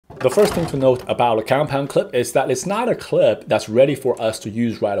The first thing to note about a compound clip is that it's not a clip that's ready for us to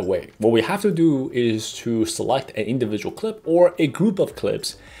use right away. What we have to do is to select an individual clip or a group of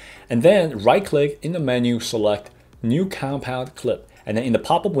clips, and then right-click in the menu, select New Compound Clip. And then in the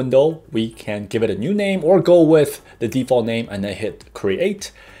pop-up window, we can give it a new name or go with the default name and then hit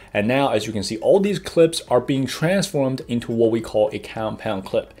Create. And now, as you can see, all these clips are being transformed into what we call a compound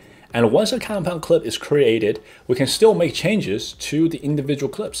clip. And once a compound clip is created, we can still make changes to the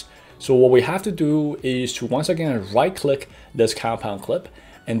individual clips. So what we have to do is to once again right-click this compound clip,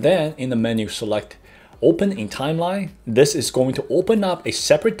 and then in the menu select Open in Timeline. This is going to open up a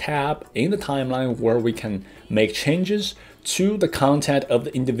separate tab in the timeline where we can make changes to the content of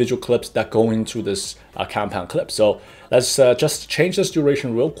the individual clips that go into this compound clip. So let's just change this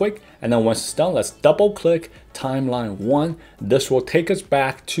duration real quick. And then once it's done, let's double click timeline 1. This will take us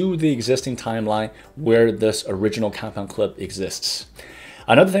back to the existing timeline where this original compound clip exists.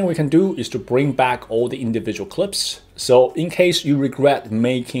 Another thing we can do is to bring back all the individual clips. So in case you regret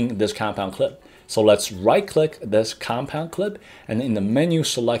making this compound clip, so let's right click this compound clip and in the menu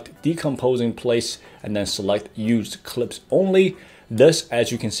select decomposing place and then select used clips only. This,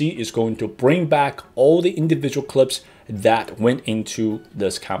 as you can see, is going to bring back all the individual clips that went into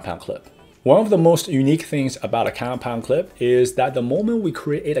this compound clip. One of the most unique things about a compound clip is that the moment we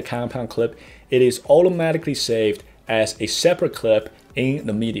create a compound clip, it is automatically saved as a separate clip in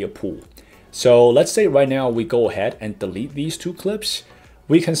the media pool. So let's say right now we go ahead and delete these two clips.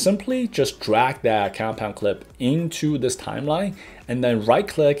 We can simply just drag that compound clip into this timeline and then right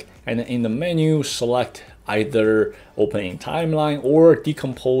click and then in the menu select either Open in Timeline or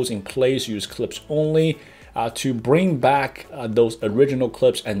Decompose in Place, use clips only to bring back those original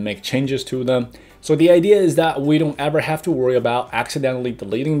clips and make changes to them. So the idea is that we don't ever have to worry about accidentally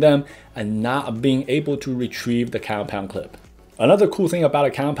deleting them and not being able to retrieve the compound clip. Another cool thing about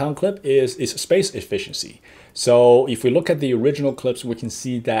a compound clip is its space efficiency. So if we look at the original clips, we can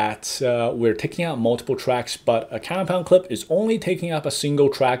see that we're taking out multiple tracks, but a compound clip is only taking up a single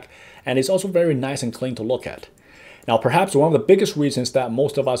track, and it's also very nice and clean to look at. Now, perhaps one of the biggest reasons that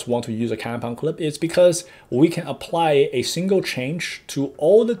most of us want to use a compound clip is because we can apply a single change to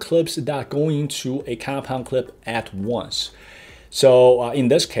all the clips that go into a compound clip at once. So in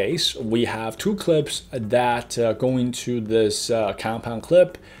this case, we have two clips that go into this compound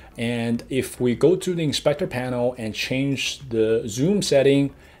clip. And if we go to the inspector panel and change the zoom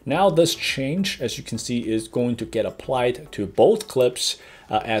setting, now this change, as you can see, is going to get applied to both clips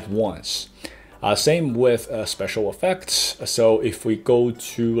at once. Same with special effects. So if we go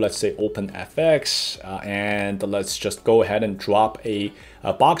to, let's say, Open FX, and let's just go ahead and drop a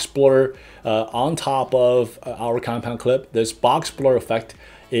box blur on top of our compound clip, this box blur effect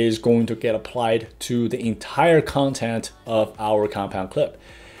is going to get applied to the entire content of our compound clip.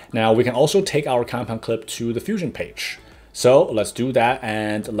 Now we can also take our compound clip to the Fusion page. So let's do that,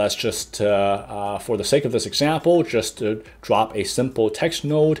 and let's just, for the sake of this example, just drop a simple text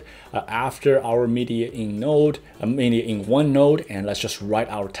node after our media in node, media in one node, and let's just write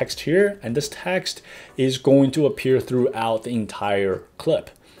our text here. And this text is going to appear throughout the entire clip.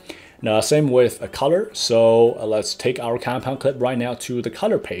 Now, same with a color. So let's take our compound clip right now to the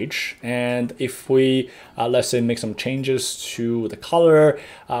color page. And if we, let's say, make some changes to the color,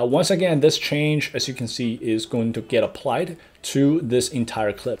 once again, this change, as you can see, is going to get applied to this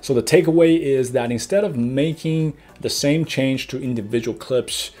entire clip. So the takeaway is that instead of making the same change to individual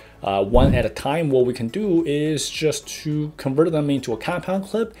clips one at a time, what we can do is just to convert them into a compound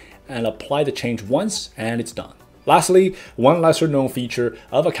clip and apply the change once, and it's done. Lastly, one lesser known feature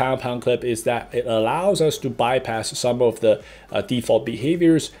of a compound clip is that it allows us to bypass some of the default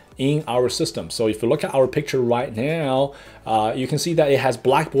behaviors in our system. So if you look at our picture right now, you can see that it has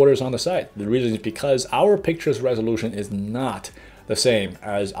black borders on the side. The reason is because our picture's resolution is not the same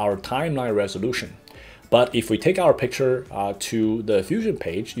as our timeline resolution. But if we take our picture to the Fusion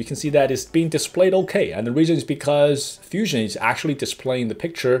page, you can see that it's being displayed okay. And the reason is because Fusion is actually displaying the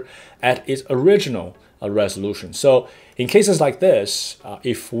picture at its original resolution. So in cases like this,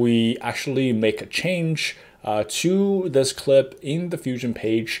 if we actually make a change to this clip in the Fusion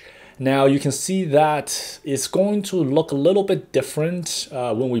page, now you can see that it's going to look a little bit different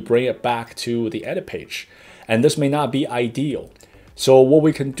when we bring it back to the edit page. And this may not be ideal. So what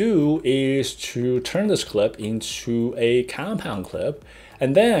we can do is to turn this clip into a compound clip.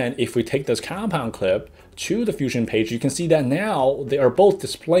 And then if we take this compound clip to the Fusion page, you can see that now they are both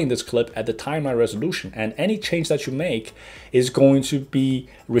displaying this clip at the timeline resolution, and any change that you make is going to be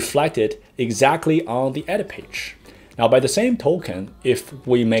reflected exactly on the edit page. Now, by the same token, if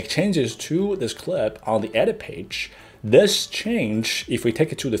we make changes to this clip on the edit page, this change, if we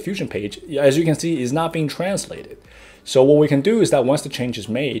take it to the Fusion page, as you can see, is not being translated. So what we can do is that once the change is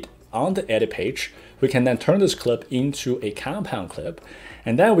made on the edit page, we can then turn this clip into a compound clip.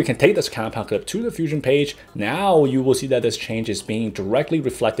 And then we can take this compound clip to the Fusion page. Now you will see that this change is being directly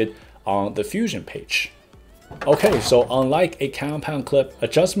reflected on the Fusion page. Okay, so unlike a compound clip,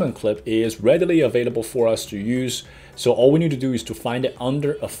 adjustment clip is readily available for us to use. So all we need to do is to find it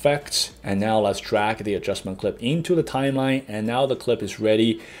under effects. And now let's drag the adjustment clip into the timeline. And now the clip is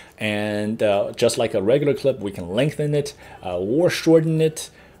ready. And just like a regular clip, we can lengthen it or shorten it.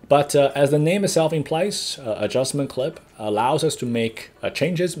 But as the name itself implies, adjustment clip allows us to make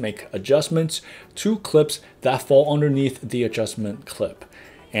changes, make adjustments to clips that fall underneath the adjustment clip.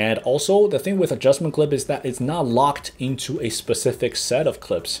 And also the thing with adjustment clip is that it's not locked into a specific set of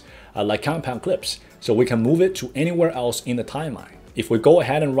clips like compound clips. So we can move it to anywhere else in the timeline. If we go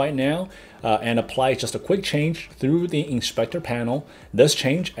ahead and right now and apply just a quick change through the inspector panel, this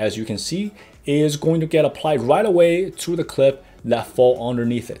change, as you can see, is going to get applied right away to the clip that fall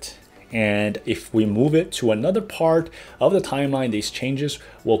underneath it. And if we move it to another part of the timeline, these changes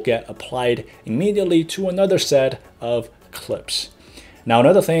will get applied immediately to another set of clips. Now,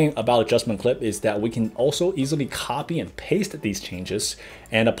 another thing about adjustment clip is that we can also easily copy and paste these changes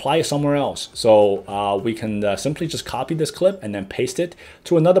and apply it somewhere else. So we can simply just copy this clip and then paste it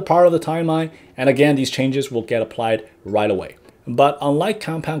to another part of the timeline. And again, these changes will get applied right away. But unlike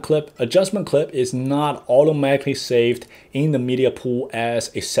compound clip, adjustment clip is not automatically saved in the media pool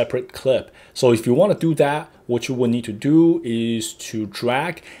as a separate clip. So if you want to do that, what you will need to do is to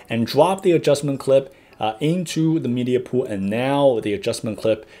drag and drop the adjustment clip into the media pool, and now the adjustment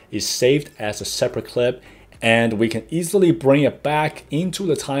clip is saved as a separate clip, and we can easily bring it back into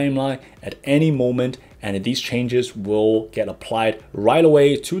the timeline at any moment, and these changes will get applied right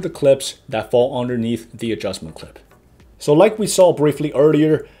away to the clips that fall underneath the adjustment clip. So like we saw briefly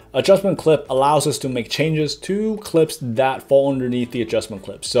earlier, adjustment clip allows us to make changes to clips that fall underneath the adjustment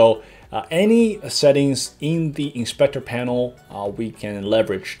clip. So any settings in the inspector panel, we can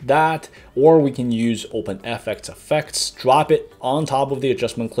leverage that, or we can use OpenFX effects, drop it on top of the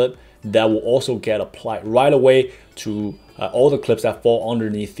adjustment clip. That will also get applied right away to all the clips that fall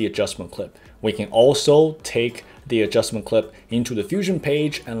underneath the adjustment clip. We can also take the adjustment clip into the Fusion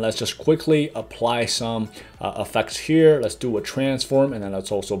page, and let's just quickly apply some effects here. Let's do a transform, and then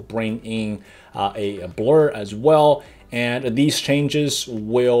let's also bring in a blur as well. And these changes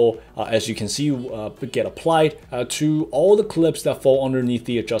will, as you can see, get applied to all the clips that fall underneath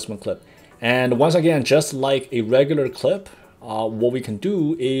the adjustment clip. And once again, just like a regular clip, what we can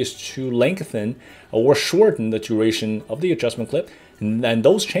do is to lengthen or shorten the duration of the adjustment clip. And then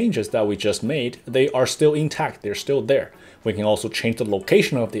those changes that we just made, they are still intact, they're still there. We can also change the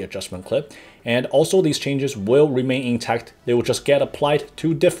location of the adjustment clip. And also these changes will remain intact. They will just get applied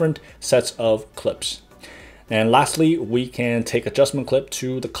to different sets of clips. And lastly, we can take adjustment clip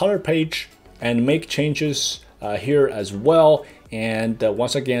to the color page and make changes here as well. And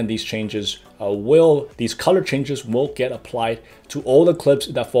once again, these color changes will get applied to all the clips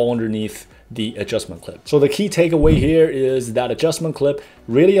that fall underneath the adjustment clip. So the key takeaway here is that adjustment clip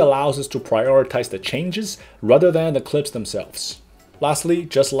really allows us to prioritize the changes rather than the clips themselves. Lastly,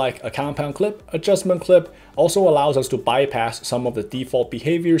 just like a compound clip, adjustment clip also allows us to bypass some of the default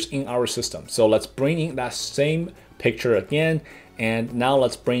behaviors in our system. So let's bring in that same picture again, and now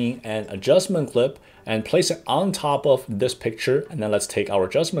let's bring in an adjustment clip and place it on top of this picture, and then let's take our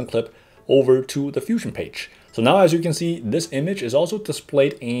adjustment clip over to the Fusion page. So now, as you can see, this image is also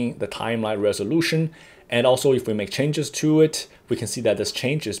displayed in the timeline resolution, and also if we make changes to it, we can see that this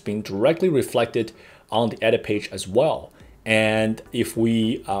change is being directly reflected on the edit page as well. And if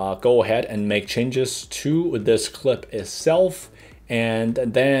we go ahead and make changes to this clip itself, and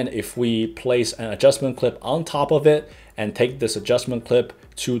then if we place an adjustment clip on top of it and take this adjustment clip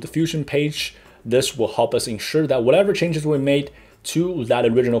to the Fusion page, this will help us ensure that whatever changes we made to that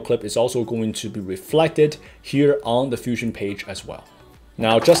original clip is also going to be reflected here on the Fusion page as well.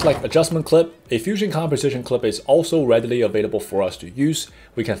 Now, just like adjustment clip, a Fusion composition clip is also readily available for us to use.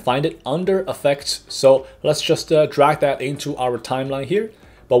 We can find it under effects. So let's just drag that into our timeline here.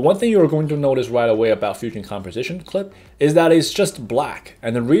 But one thing you're going to notice right away about Fusion composition clip is that it's just black.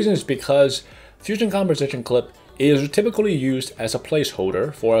 And the reason is because Fusion composition clip is typically used as a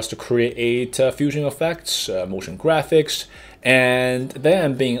placeholder for us to create Fusion effects, motion graphics, and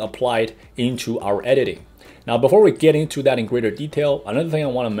then being applied into our editing. Now, before we get into that in greater detail, another thing I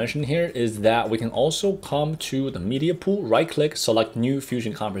want to mention here is that we can also come to the media pool, right click, select new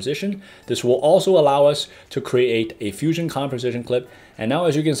fusion composition. This will also allow us to create a fusion composition clip. And now,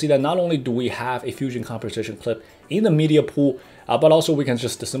 as you can see, that not only do we have a fusion composition clip in the media pool, but also we can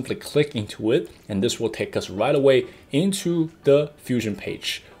just simply click into it, and this will take us right away into the fusion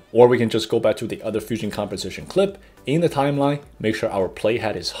page. Or we can just go back to the other fusion composition clip in the timeline, make sure our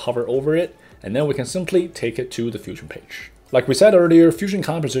playhead is hover over it, and then we can simply take it to the fusion page. Like we said earlier, fusion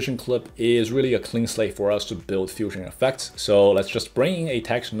composition clip is really a clean slate for us to build fusion effects. So let's just bring in a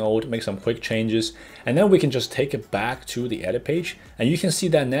text node, make some quick changes, and then we can just take it back to the edit page. And you can see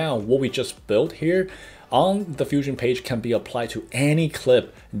that now what we just built here on the fusion page can be applied to any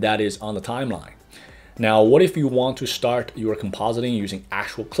clip that is on the timeline. Now, what if you want to start your compositing using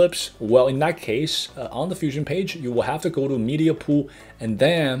actual clips? Well, in that case, on the Fusion page, you will have to go to Media Pool and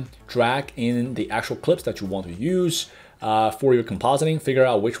then drag in the actual clips that you want to use for your compositing, figure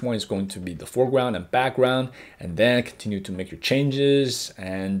out which one is going to be the foreground and background, and then continue to make your changes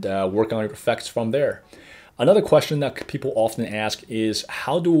and work on your effects from there. Another question that people often ask is,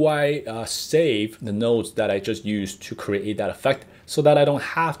 how do I save the nodes that I just used to create that effect so that I don't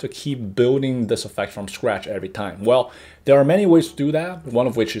have to keep building this effect from scratch every time? Well, there are many ways to do that, one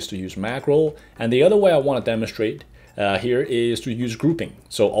of which is to use macro, and the other way I want to demonstrate here is to use grouping.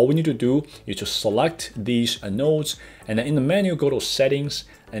 So all we need to do is to select these nodes, and then in the menu, go to settings,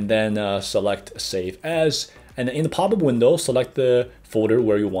 and then select save as, and then in the pop-up window, select the folder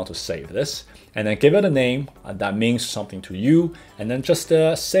where you want to save this, and then give it a name that means something to you, and then just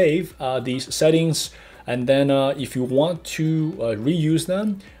save these settings. And then if you want to reuse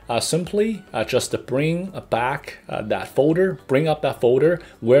them, simply just bring back that folder, bring up that folder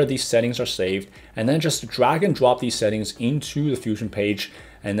where these settings are saved, and then just drag and drop these settings into the Fusion page.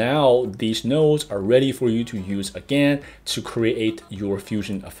 And now these nodes are ready for you to use again to create your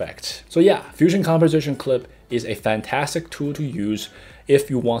Fusion effect. So yeah, Fusion Composition Clip is a fantastic tool to use if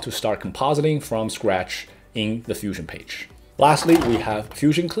you want to start compositing from scratch in the Fusion page. Lastly, we have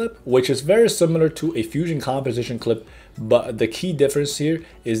Fusion Clip, which is very similar to a Fusion Composition Clip, but the key difference here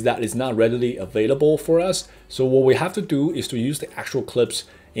is that it's not readily available for us. So what we have to do is to use the actual clips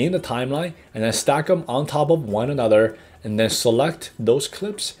in the timeline and then stack them on top of one another, and then select those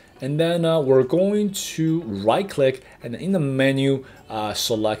clips. And then we're going to right click and in the menu,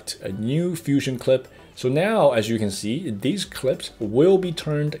 select a new Fusion Clip. So now, as you can see, these clips will be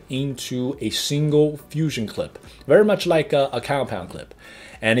turned into a single Fusion clip, very much like a compound clip.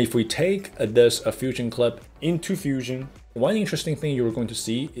 And if we take this Fusion clip into Fusion, one interesting thing you're going to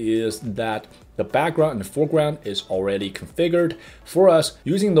see is that the background and the foreground is already configured for us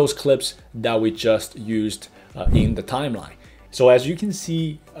using those clips that we just used in the timeline. So as you can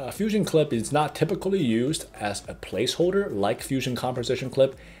see, Fusion Clip is not typically used as a placeholder like Fusion Composition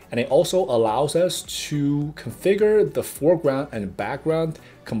Clip, and it also allows us to configure the foreground and background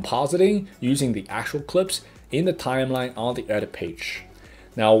compositing using the actual clips in the timeline on the edit page.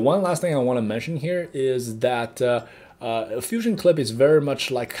 Now, one last thing I want to mention here is that Fusion Clip is very much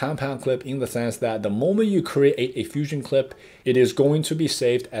like Compound Clip in the sense that the moment you create a Fusion Clip, it is going to be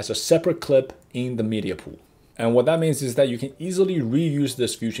saved as a separate clip in the media pool. And what that means is that you can easily reuse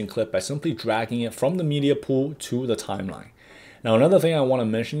this Fusion Clip by simply dragging it from the media pool to the timeline. Now, another thing I want to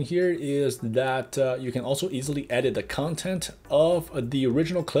mention here is that you can also easily edit the content of the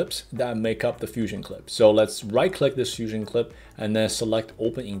original clips that make up the Fusion Clip. So let's right click this Fusion Clip and then select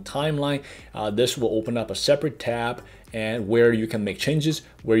Open in Timeline. This will open up a separate tab and where you can make changes,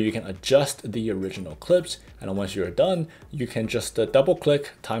 where you can adjust the original clips. And once you're done, you can just double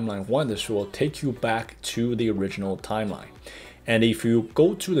click Timeline 1. This will take you back to the original timeline. And if you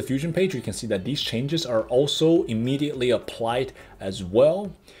go to the Fusion page, you can see that these changes are also immediately applied as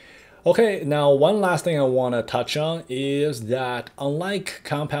well. Okay, now one last thing I want to touch on is that unlike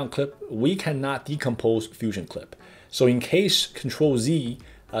Compound Clip, we cannot decompose Fusion Clip. So in case Control Z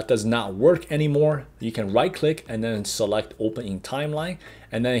does not work anymore, you can right click and then select Open in Timeline.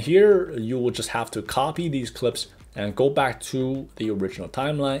 And then here you will just have to copy these clips and go back to the original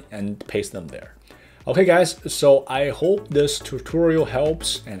timeline and paste them there. Okay guys, so I hope this tutorial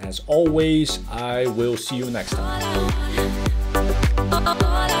helps, and as always, I will see you next time.